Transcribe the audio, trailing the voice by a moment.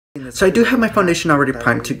So I do have my foundation already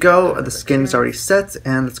primed to go, the skin is already set,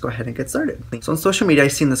 and let's go ahead and get started. So on social media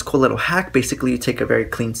I've seen this cool little hack. Basically you take a very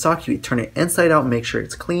clean sock, you turn it inside out, make sure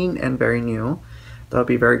it's clean and very new. That'll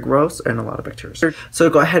be very gross and a lot of bacteria. So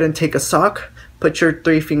go ahead and take a sock, put your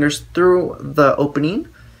 3 fingers through the opening,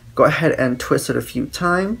 go ahead and twist it a few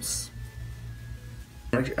times,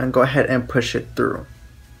 and go ahead and push it through.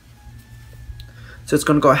 So it's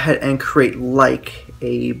going to go ahead and create like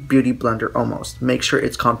a beauty blender almost. Make sure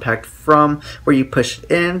it's compact from where you push it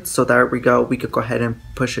in. So there we go. We could go ahead and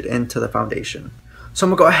push it into the foundation. So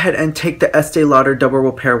I'm going to go ahead and take the Estee Lauder Double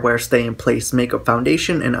Repair Wear Stay in Place Makeup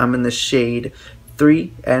Foundation, and I'm in the shade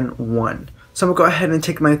 3 and 1. So I'm going to go ahead and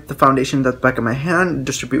take the foundation that's back of my hand,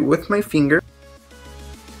 distribute with my finger.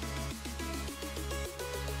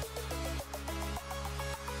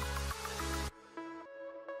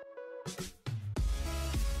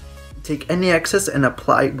 Take any excess and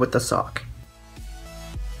apply with the sock.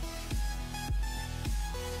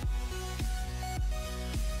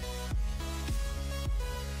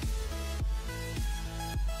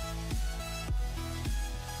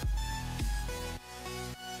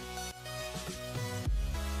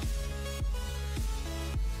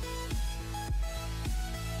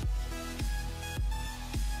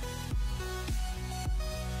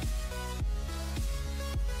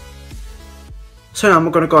 So now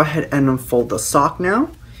I'm going to go ahead and unfold the sock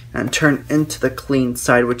now and turn into the clean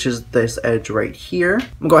side, which is this edge right here. I'm going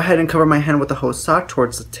to go ahead and cover my hand with the whole sock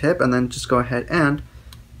towards the tip, and then just go ahead and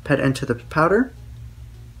pat into the powder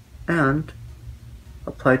and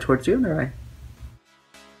apply towards the under eye.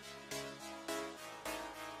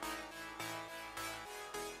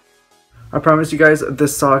 I promise you guys,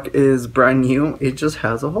 this sock is brand new. It just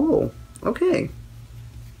has a hole. Okay.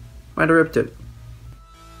 Might have ripped it.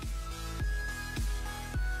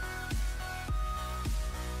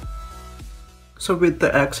 So with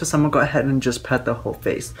the excess, I'm going to go ahead and just pat the whole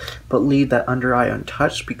face, but leave that under eye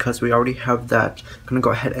untouched because we already have that. I'm going to go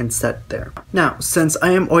ahead and set there. Now, since I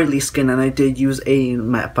am oily skin and I did use a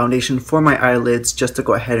matte foundation for my eyelids just to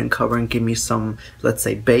go ahead and cover and give me some, let's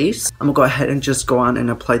say, base, I'm going to go ahead and just go on and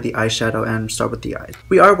apply the eyeshadow and start with the eyes.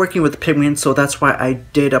 We are working with pigment, so that's why I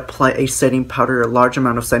did apply a setting powder, a large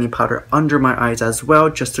amount of setting powder under my eyes as well,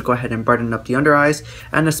 just to go ahead and brighten up the under eyes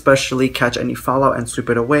and especially catch any fallout and sweep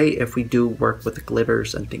it away if we do work with the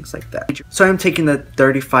glitters and things like that. So I'm taking the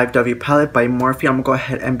 35W palette by Morphe. I'm gonna go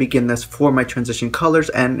ahead and begin this for my transition colors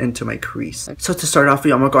and into my crease. So to start off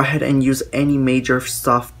with, I'm gonna go ahead and use any major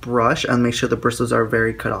soft brush and make sure the bristles are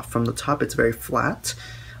very cut off from the top. It's very flat.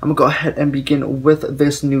 I'm gonna go ahead and begin with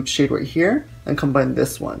this nude shade right here and combine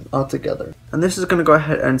this one all together. And this is gonna go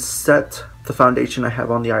ahead and set the foundation I have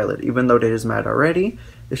on the eyelid. Even though it is matte already,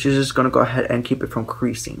 this is just gonna go ahead and keep it from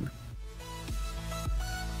creasing.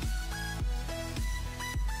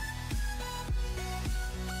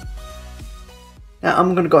 Now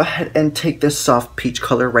I'm going to go ahead and take this soft peach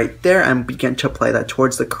color right there and begin to apply that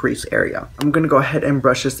towards the crease area. I'm going to go ahead and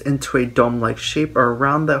brush this into a dome-like shape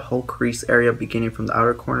around the whole crease area, beginning from the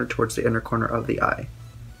outer corner towards the inner corner of the eye.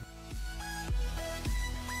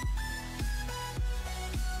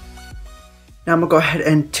 Now I'm going to go ahead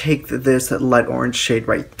and take this light orange shade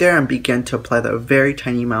right there and begin to apply that very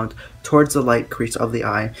tiny amount towards the light crease of the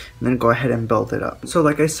eye, and then go ahead and build it up. So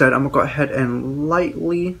like I said, I'm going to go ahead and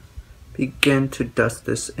lightly begin to dust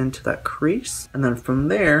this into that crease, and then from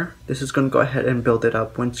there this is going to go ahead and build it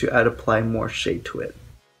up once you apply more shade to it.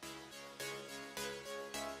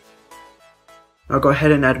 I'll go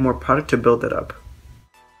ahead and add more product to build it up.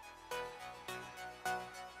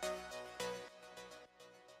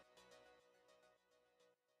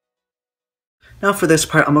 Now for this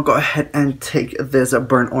part, I'm going to go ahead and take this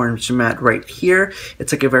burnt orange matte right here.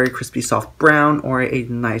 It's like a very crispy soft brown or a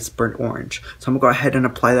nice burnt orange. So I'm going to go ahead and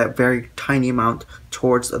apply that very tiny amount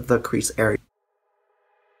towards the crease area.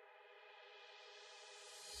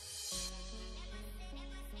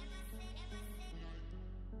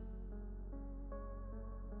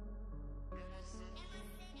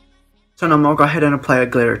 So now I'm going to go ahead and apply a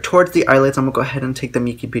glitter towards the eyelids. I'm going to go ahead and take the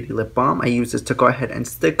Miki Beauty Lip Balm. I use this to go ahead and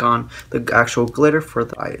stick on the actual glitter for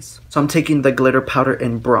the eyes. So I'm taking the glitter powder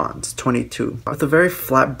in bronze, 22. With a very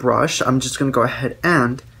flat brush, I'm just going to go ahead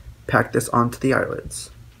and pack this onto the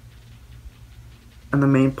eyelids. And the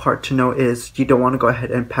main part to know is you don't want to go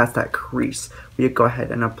ahead and pass that crease. We go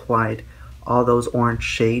ahead and apply all those orange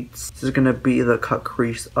shades. This is going to be the cut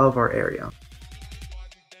crease of our area.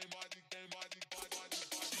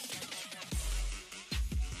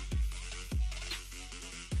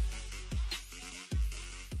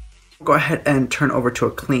 Go ahead and turn over to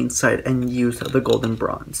a clean side and use the golden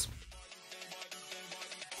bronze.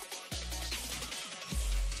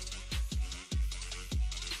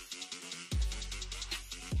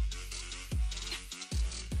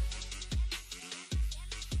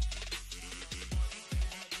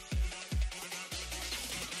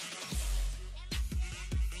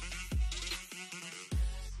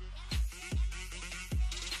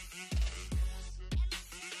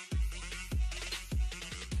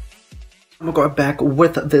 I'm going to go back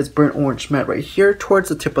with this burnt orange matte right here towards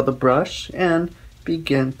the tip of the brush and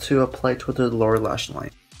begin to apply to the lower lash line.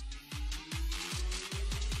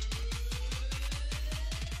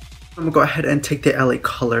 I'm going to go ahead and take the LA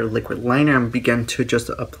Color liquid liner and begin to just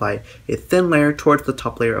apply a thin layer towards the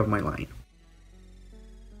top layer of my line.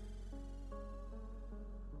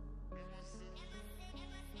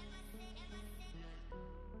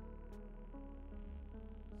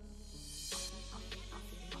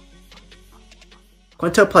 I'm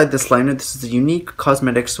going to apply this liner. This is a Unique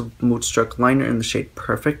Cosmetics Moodstruck liner in the shade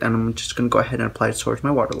Perfect, and I'm just going to go ahead and apply it towards my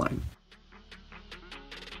waterline.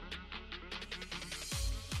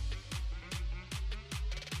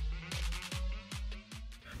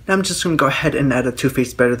 Now I'm just going to go ahead and add a Too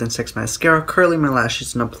Faced Better Than Sex mascara, curling my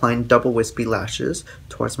lashes and applying double wispy lashes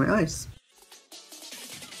towards my eyes.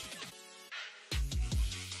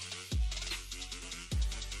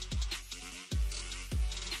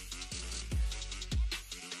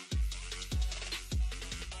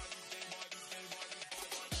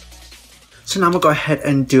 So now I'm going to go ahead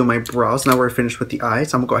and do my brows. Now we're finished with the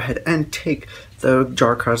eyes. I'm going to go ahead and take the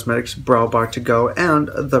Jar Cosmetics Brow Bar to Go and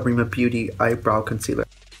the Rima Beauty Eyebrow Concealer.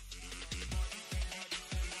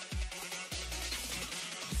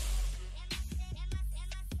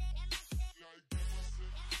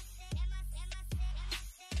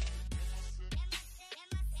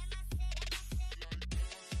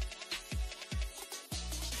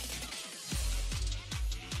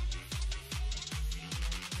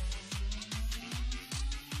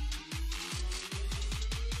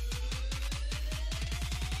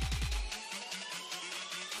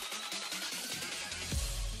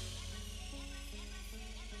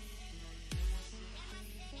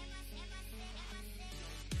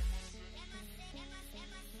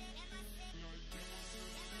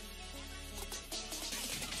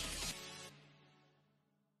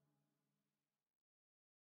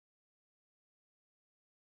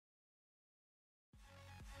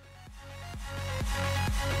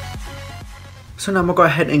 So now I'm going to go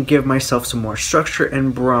ahead and give myself some more structure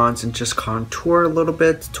and bronze and just contour a little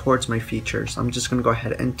bit towards my features. I'm just going to go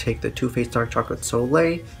ahead and take the Too Faced Dark Chocolate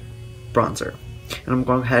Soleil bronzer. And I'm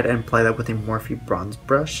going to go ahead and apply that with a Morphe bronze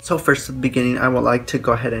brush. So first at the beginning, I would like to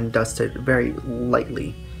go ahead and dust it very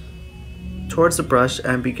lightly towards the brush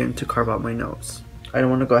and begin to carve out my nose. I don't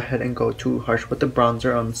want to go ahead and go too harsh with the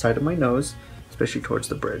bronzer on the side of my nose, especially towards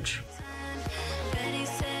the bridge.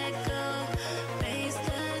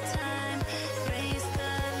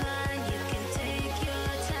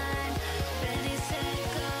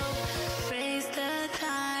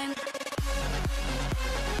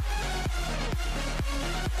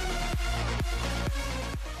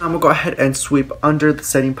 I'm going to go ahead and sweep under the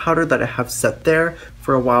setting powder that I have set there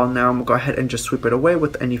for a while now. I'm going to go ahead and just sweep it away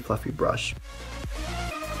with any fluffy brush.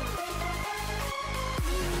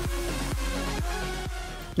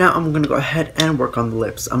 Now I'm going to go ahead and work on the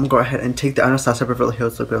lips. I'm going to go ahead and take the Anastasia Beverly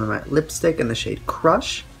Hills Lip Matte Lipstick in the shade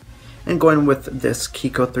Crush. And going with this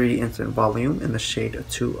Kiko 3D Instant Volume in the shade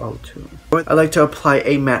 202. I like to apply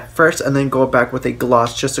a matte first and then go back with a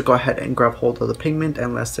gloss just to go ahead and grab hold of the pigment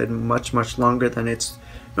and last it much longer than it's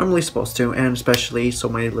normally supposed to, and especially so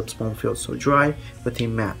my lips won't feel so dry with a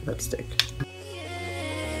matte lipstick.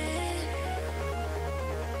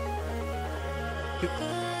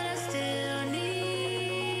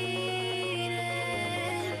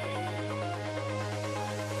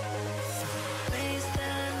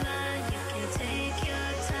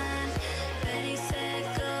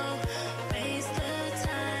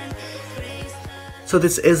 So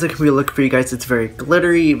this is a complete look for you guys. It's very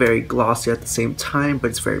glittery, very glossy at the same time, but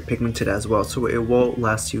it's very pigmented as well, so it will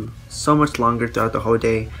last you so much longer throughout the whole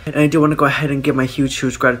day. And I do want to go ahead and give my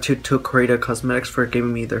huge gratitude to Corita Cosmetics for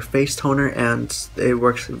giving me their face toner, and it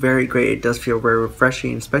works very great. It does feel very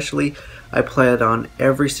refreshing, especially I apply it on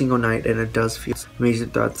every single night and it does feel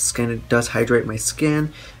amazing throughout the skin. It does hydrate my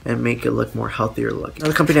skin and make it look more healthier looking.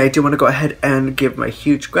 Another company I do want to go ahead and give my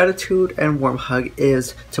huge gratitude and warm hug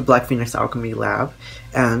is to Black Phoenix Alchemy Lab,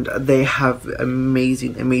 and they have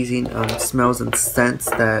amazing smells and scents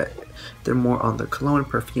that they're more on the cologne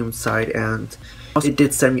perfume side, and they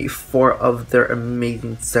did send me 4 of their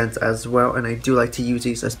amazing scents as well, and I do like to use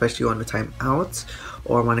these especially on the time out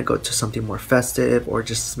or when I go to something more festive or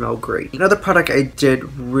just smell great. Another product I did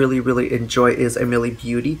really enjoy is Emily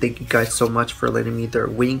Beauty. Thank you guys so much for letting me their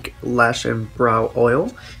Wink Lash and Brow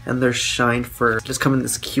Oil, and their Shine Fur just come in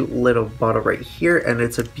this cute little bottle right here, and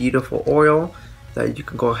it's a beautiful oil. that you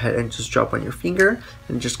can go ahead and just drop on your finger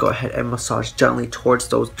and just go ahead and massage gently towards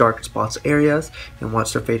those dark spots areas, and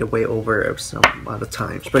watch them fade away over some amount of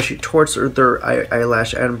time, especially towards their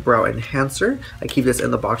eyelash and brow enhancer. I keep this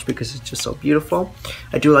in the box because it's just so beautiful.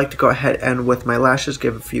 I do like to go ahead and with my lashes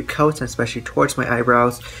give a few coats, and especially towards my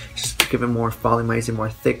eyebrows, just to give it more volumizing, more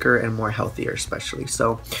thicker, and more healthier especially.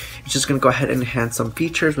 So it's just going to go ahead and enhance some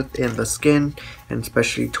features within the skin, and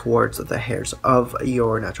especially towards the hairs of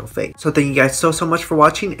your natural face. So thank you guys so much for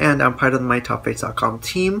watching, and I'm part of the MyTopFace.com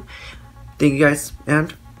team. Thank you guys,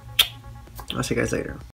 and I'll see you guys later.